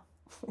cinema.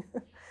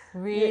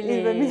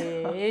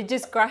 Really? You're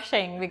just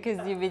crashing because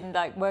you've been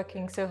like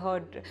working so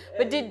hard.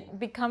 But did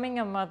becoming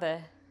a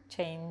mother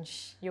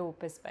change your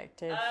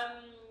perspective?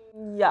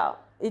 Yeah,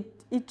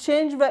 it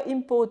changed the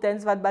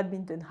importance that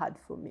badminton had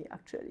for me,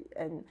 actually.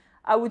 And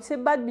I would say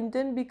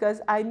badminton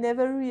because I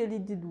never really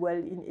did well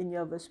in any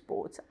other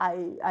sports.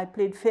 I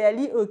played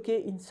fairly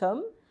okay in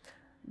some,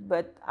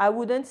 but I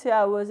wouldn't say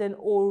I was an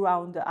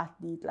all-rounder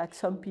athlete like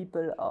some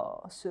people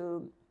are.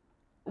 So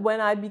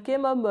when I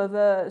became a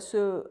mother,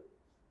 so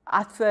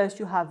at first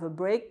you have a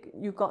break.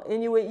 You can't,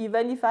 anyway,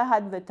 even if I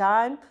had the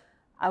time,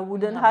 I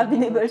wouldn't have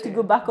been able to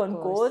go back on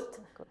court.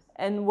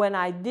 And when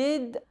I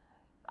did,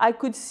 I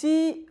could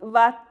see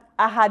that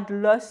I had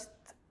lost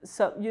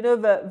some, you know,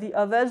 the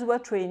others were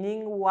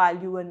training while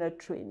you were not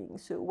training.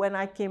 So when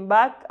I came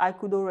back, I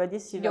could already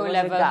see your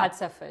level had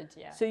suffered,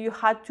 yeah. So you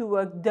had to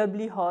work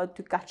doubly hard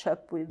to catch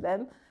up with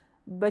them,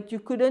 but you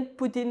couldn't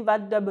put in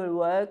that double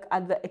work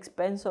at the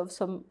expense of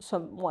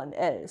someone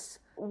else.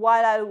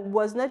 While I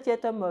was not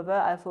yet a mother,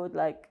 I thought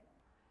like,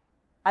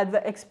 at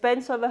the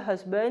expense of a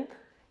husband,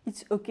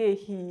 it's okay,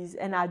 he's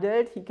an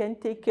adult, he can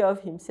take care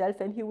of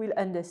himself and he will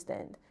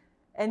understand.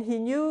 And he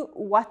knew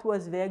what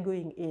was there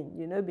going in,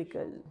 you know,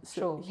 because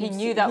he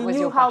knew that was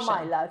your passion. He knew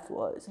how my life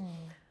was.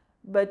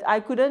 But I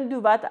couldn't do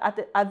that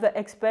at the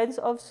expense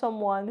of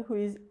someone who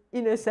is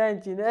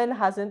innocent, you know, and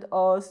hasn't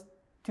asked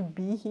to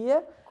be here.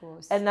 Of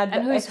course. And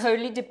who's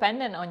wholly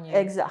dependent on you.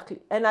 Exactly.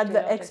 And at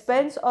the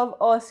expense of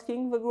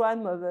asking the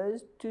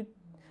grandmothers to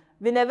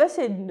They never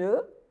said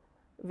no.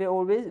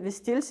 They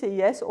still say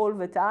yes all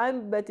the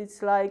time, but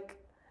it's like,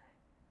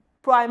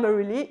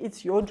 primarily,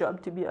 it's your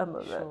job to be a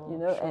mother,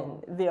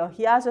 and they are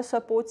here as a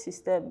support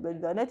system, but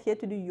they're not here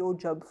to do your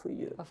job for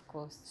you. Of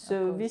course.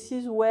 So this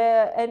is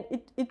where, and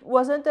it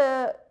wasn't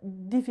a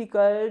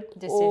difficult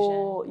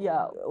decision.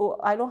 Or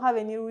I don't have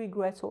any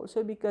regrets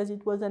also, because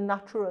it was a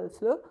natural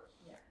flow.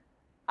 Yeah.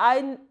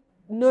 I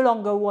no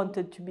longer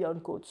wanted to be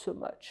on court so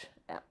much.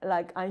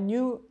 Like, I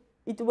knew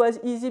it was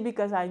easy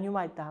because I knew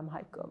my time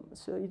had come.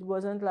 So it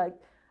wasn't like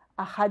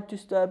I had to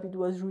stop, it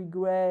was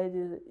regret.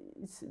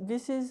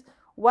 This is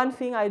one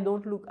thing I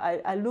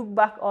look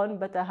back on,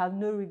 but I have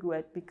no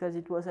regret because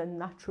it was a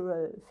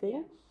natural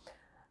thing.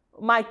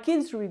 My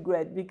kids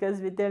regret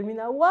because they tell me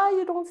now, why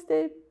you don't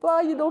stay,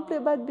 why you don't play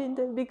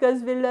badminton?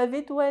 Because they love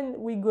it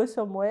when we go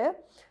somewhere.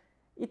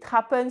 It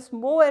happens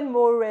more and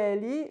more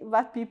rarely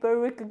that people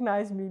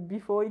recognize me.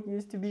 Before it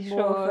used to be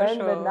more often,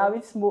 but now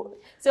it's more.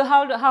 So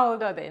how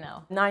old are they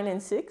now? 9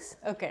 and 6.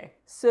 Okay.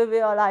 So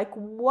they are like,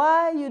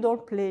 why you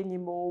don't play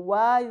anymore?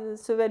 Why?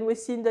 So when we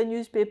see in the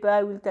newspaper,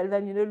 I will tell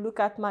them, look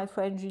at my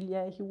friend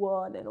Julien, he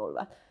won and all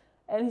that.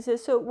 And he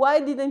says, so why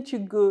didn't you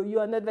go?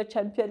 You are not the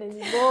champion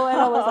anymore. And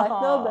I was like,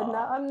 no, but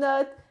now I'm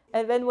not.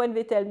 And then when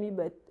they tell me,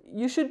 but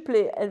you should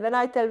play. And then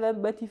I tell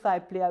them, but if I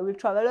play, I will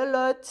travel a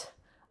lot.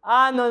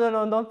 No,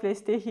 don't play,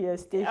 stay here.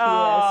 So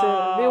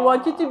they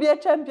want you to be a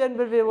champion,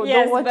 but they don't want you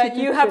to play. Yes, but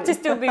you have to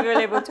still be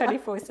available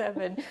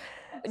 24/7.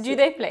 Do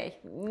they play?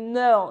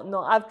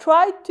 No. I've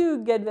tried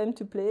to get them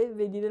to play.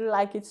 They didn't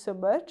like it so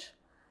much.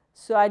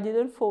 So I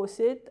didn't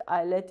force it.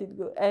 I let it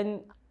go.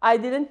 And I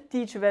didn't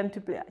teach them to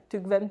play. I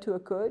took them to a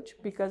coach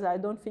because I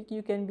don't think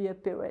you can be a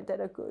parent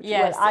and a coach.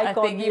 Yes, well, I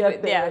can't be a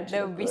parent. Yeah,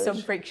 there would be some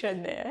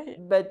friction there.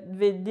 But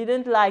they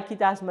didn't like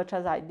it as much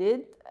as I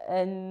did.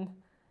 And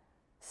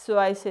so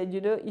I said,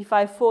 if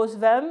I force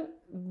them,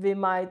 they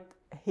might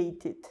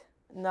hate it.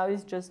 Now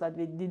it's just that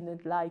they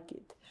didn't like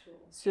it. Sure.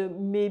 So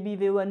maybe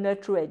they were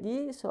not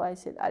ready. So I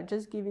said, I'll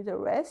just give it a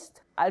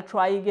rest. I'll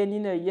try again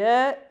in a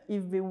year.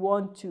 If they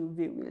want to,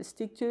 they will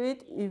stick to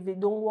it. If they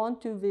don't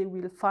want to, they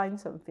will find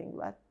something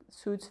that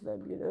suits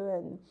them,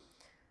 And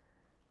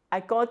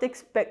I can't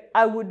expect,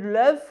 I would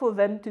love for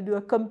them to do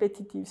a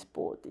competitive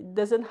sport. It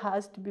doesn't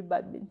have to be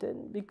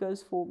badminton,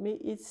 because for me,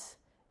 it's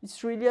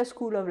really a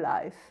school of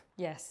life.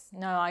 Yes,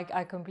 no,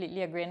 I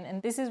completely agree.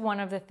 And this is one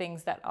of the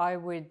things that I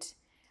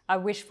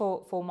wish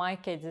for my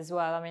kids as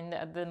well. I mean,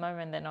 at the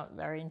moment, they're not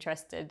very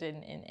interested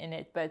in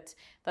it, but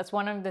that's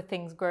one of the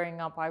things growing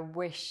up I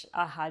wish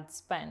I had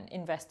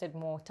invested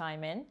more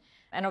time in.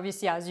 And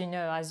obviously, as you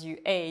know, as you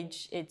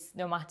age, it's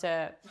no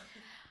matter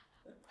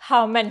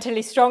how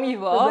mentally strong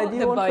you are,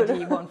 the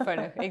body won't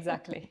follow.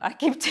 Exactly. I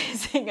keep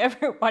teasing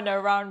everyone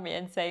around me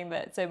and saying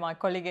that. So my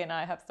colleague and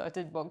I have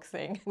started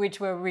boxing,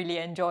 which we're really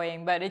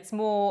enjoying. But it's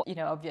more,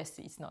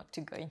 obviously it's not to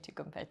go into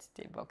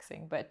competitive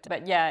boxing.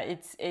 But yeah,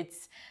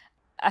 it's.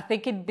 I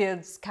think it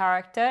builds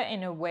character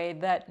in a way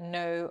that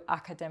no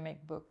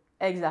academic book.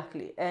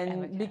 Exactly.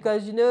 And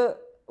because,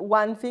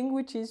 one thing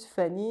which is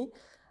funny,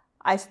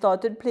 I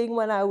started playing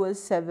when I was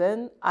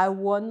 7. I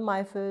won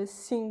my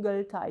first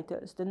single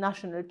titles, the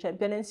national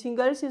champion. And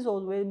singles is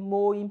always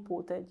more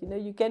important.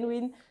 You can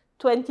win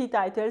 20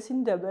 titles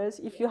in doubles.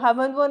 If you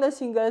haven't won a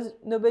singles,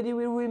 nobody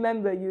will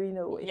remember you in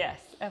a way.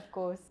 Yes, of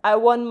course. I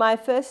won my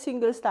first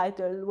singles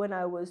title when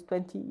I was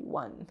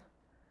 21.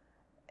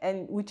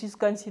 And which is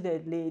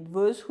considered late.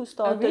 Those who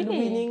started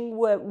winning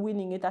were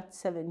winning it at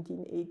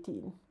 17,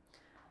 18.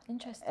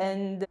 Interesting.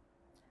 And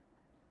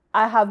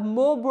I have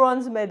more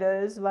bronze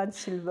medals than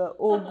silver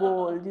or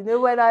gold.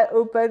 When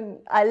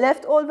I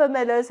left all the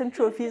medals and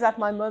trophies at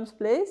my mom's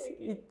place.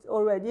 It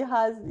already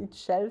has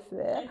its shelf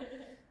there.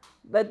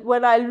 But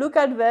when I look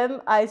at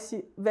them, I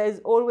see there's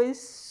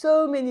always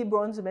so many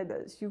bronze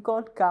medals. You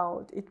can't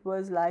count. It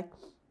was like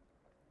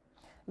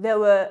there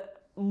were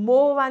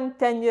more than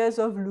 10 years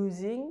of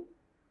losing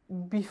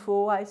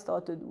before I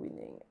started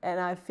winning. And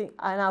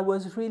I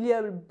was really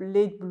a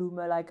late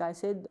bloomer. Like I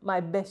said, my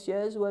best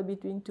years were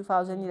between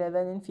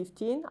 2011 and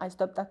 15. I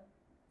stopped at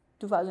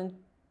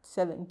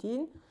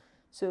 2017.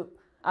 So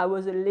I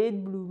was a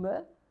late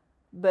bloomer.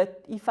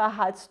 But if I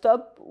had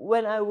stopped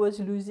when I was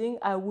losing,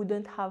 I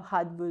wouldn't have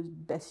had those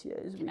best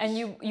years. And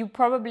you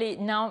probably,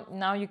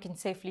 now you can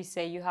safely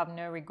say you have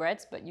no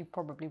regrets, but you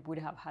probably would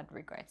have had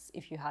regrets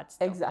if you had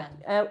stopped.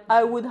 Exactly.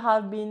 I would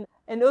have been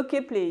an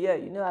okay player,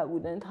 I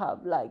wouldn't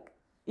have,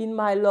 in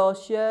my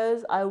last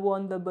years, I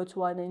won the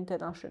Botswana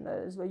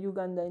Internationals, the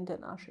Uganda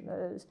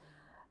Internationals.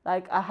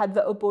 I had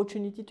the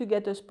opportunity to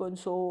get a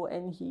sponsor,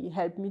 and he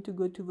helped me to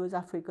go to those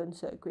African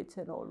circuits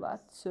and all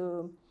that.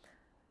 So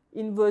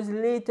in those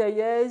later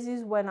years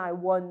is when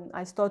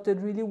I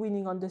started really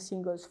winning on the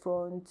singles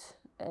front.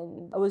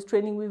 And I was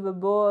training with the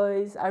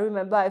boys. I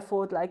remember I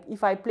thought,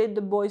 if I played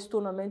the boys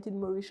tournament in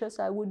Mauritius,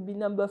 I would be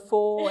number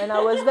 4. And I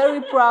was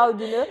very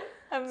proud,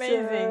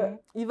 Amazing. So,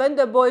 even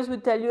the boys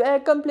would tell you, hey,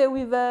 come play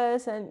with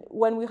us. And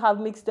when we have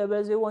mixed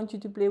doubles, they want you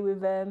to play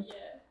with them. Yeah.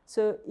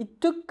 So it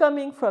took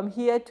coming from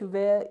here to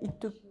there, it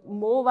took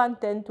more than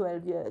 10,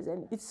 12 years.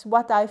 And it's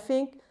what I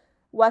think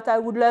what I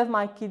would love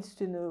my kids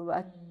to know,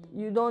 that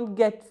you don't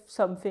get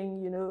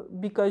something, you know,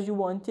 because you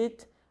want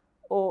it.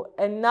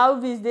 And now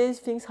these days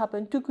things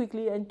happen too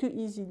quickly and too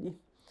easily.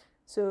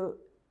 So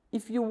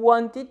if you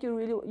want it,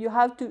 you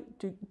have to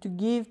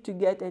give, to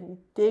get, and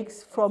it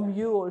takes from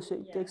you also.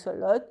 It takes a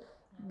lot,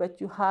 but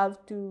you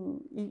have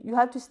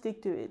to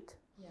stick to it.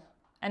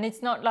 And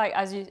it's not like,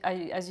 as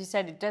you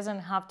said, it doesn't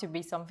have to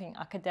be something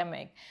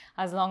academic,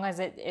 as long as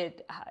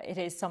it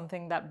is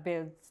something that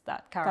builds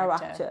that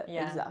character.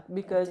 Exactly.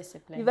 Because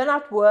even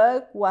at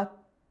work,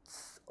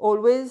 what's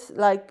always,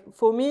 like,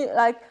 for me,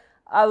 like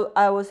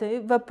I was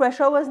saying, the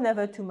pressure was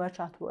never too much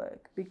at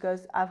work,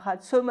 because I've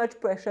had so much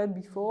pressure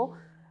before.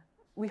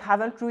 We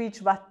haven't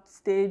reached that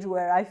stage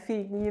where I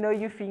think, you know,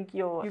 you think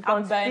you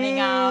can't burning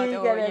out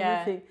or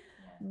everything.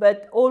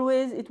 But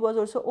always, it was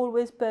also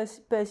always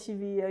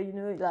persevere, you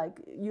know, like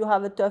you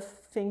have a tough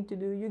thing to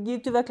do. You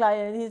give to the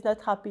client, he's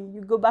not happy. You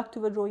go back to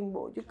the drawing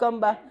board. You come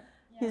back,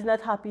 he's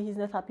not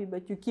happy,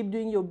 but you keep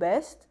doing your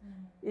best.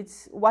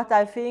 It's what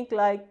I think,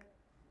 like,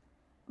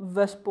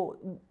 the sport,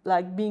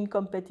 like being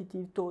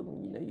competitive taught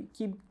me, you know, you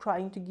keep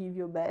trying to give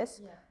your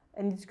best,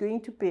 and it's going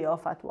to pay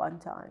off at one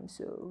time.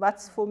 So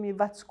that's, for me,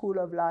 that's school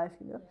of life,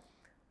 you know.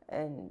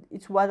 And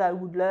it's what I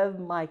would love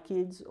my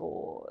kids,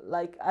 or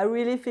like, I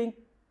really think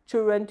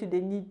children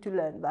today need to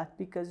learn that,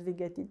 because they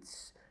get it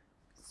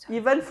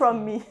even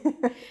from me.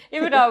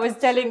 Even though I was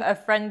telling a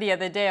friend the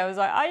other day, I was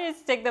like, I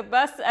used to take the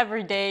bus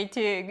every day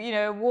to, you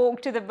know,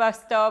 walk to the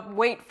bus stop,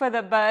 wait for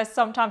the bus.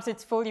 Sometimes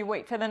it's full, you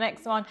wait for the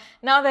next one.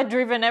 Now they're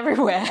driven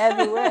everywhere.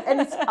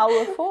 And it's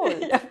our fault.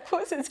 Yeah, of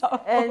course it's our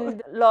fault.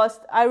 And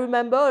I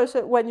remember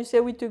also when you say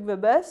we took the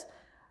bus,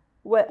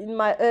 well, in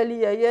my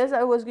earlier years,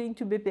 I was going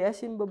to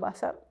BPS in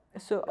Bobassa.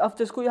 So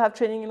after school, you have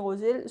training in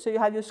Rosehill. So you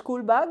have your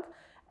school bag,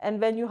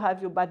 and then you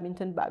have your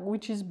badminton bag,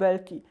 which is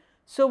bulky.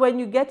 So when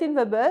you get in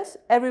the bus,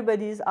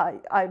 everybody is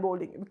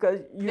eyeballing,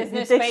 because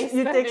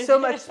you take so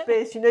much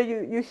space, you know,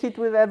 you hit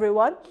with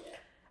everyone.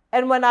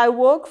 And when I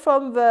walk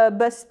from the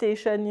bus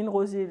station in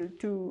Rosehill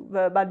to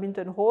the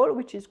badminton hall,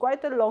 which is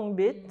quite a long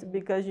bit,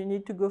 because you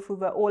need to go through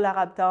the whole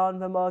Arab town,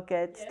 the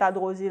market, Stade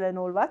Rosehill and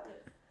all that,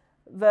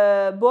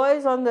 the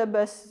boys on the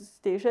bus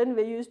station,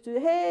 they used to,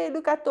 hey,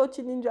 look at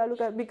Torchi Ninja, look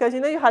at, because, you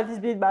know, you have this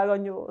big bag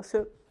on you.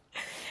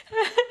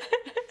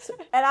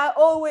 And I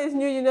always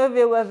knew, you know,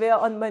 they were there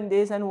on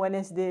Mondays and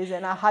Wednesdays,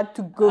 and I had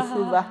to go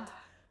through that.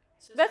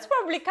 That's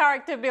probably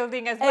character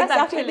building as well,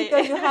 exactly, actually.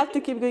 Because you have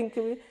to keep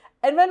going.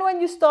 And then when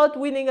you start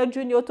winning a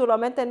junior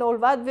tournament and all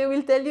that, they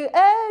will tell you,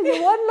 hey,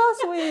 you won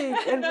last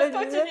week. And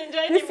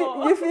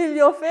then, you feel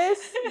your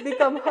face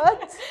become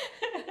hot.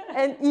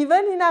 And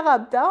even in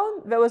Arab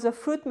Town, there was a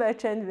fruit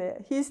merchant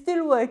there. He's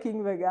still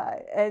working, the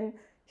guy. And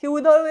he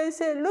would always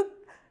say, look,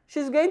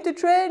 she's going to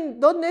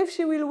train, don't know if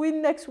she will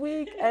win next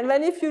week. And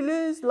then if you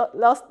lose,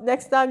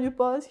 next time you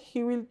pass,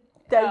 he will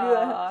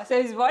tell you.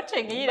 So he's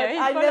watching, you know,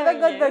 I never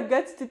got the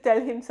guts to tell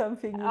him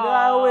something. You know,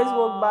 I always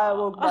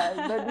walk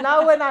by. But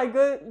now when I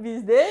go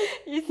these days,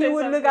 he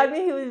would look at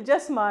me, he will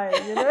just smile,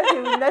 you know, he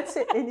will not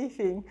say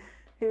anything.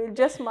 He will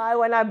just smile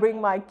when I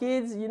bring my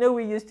kids. You know,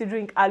 we used to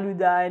drink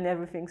aluda and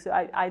everything. So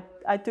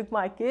I took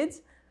my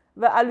kids.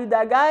 The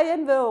aluda guy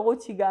and the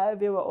roti guy,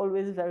 they were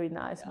always very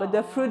nice. But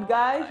the fruit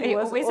guy, he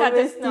was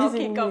always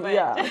teasing me.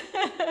 Yeah.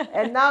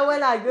 And now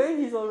when I go,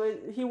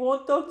 he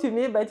won't talk to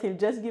me, but he'll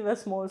just give a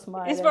small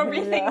smile. He's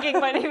probably thinking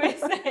what he was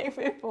saying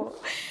before.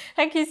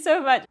 Thank you so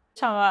much,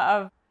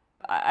 Shama.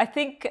 I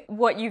think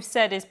what you've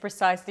said is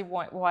precisely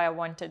why I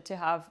wanted to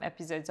have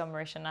episodes on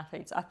Mauritian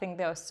athletes. I think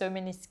there are so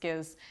many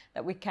skills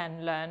that we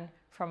can learn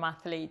from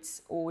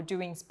athletes or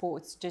doing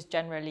sports just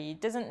generally.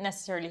 It doesn't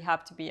necessarily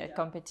have to be at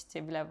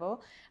competitive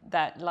level,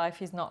 that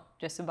life is not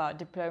just about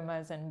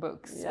diplomas and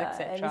books,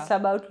 etc. And it's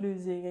about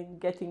losing and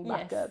getting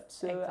back up.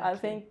 So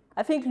exactly.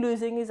 I think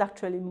losing is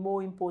actually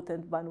more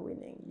important than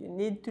winning. You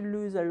need to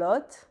lose a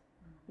lot,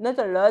 not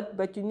a lot,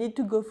 but you need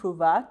to go through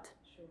that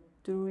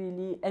to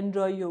really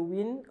enjoy your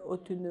win or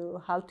to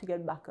know how to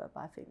get back up.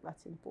 I think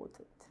that's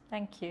important.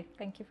 Thank you.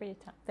 Thank you for your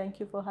time. Thank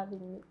you for having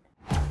me.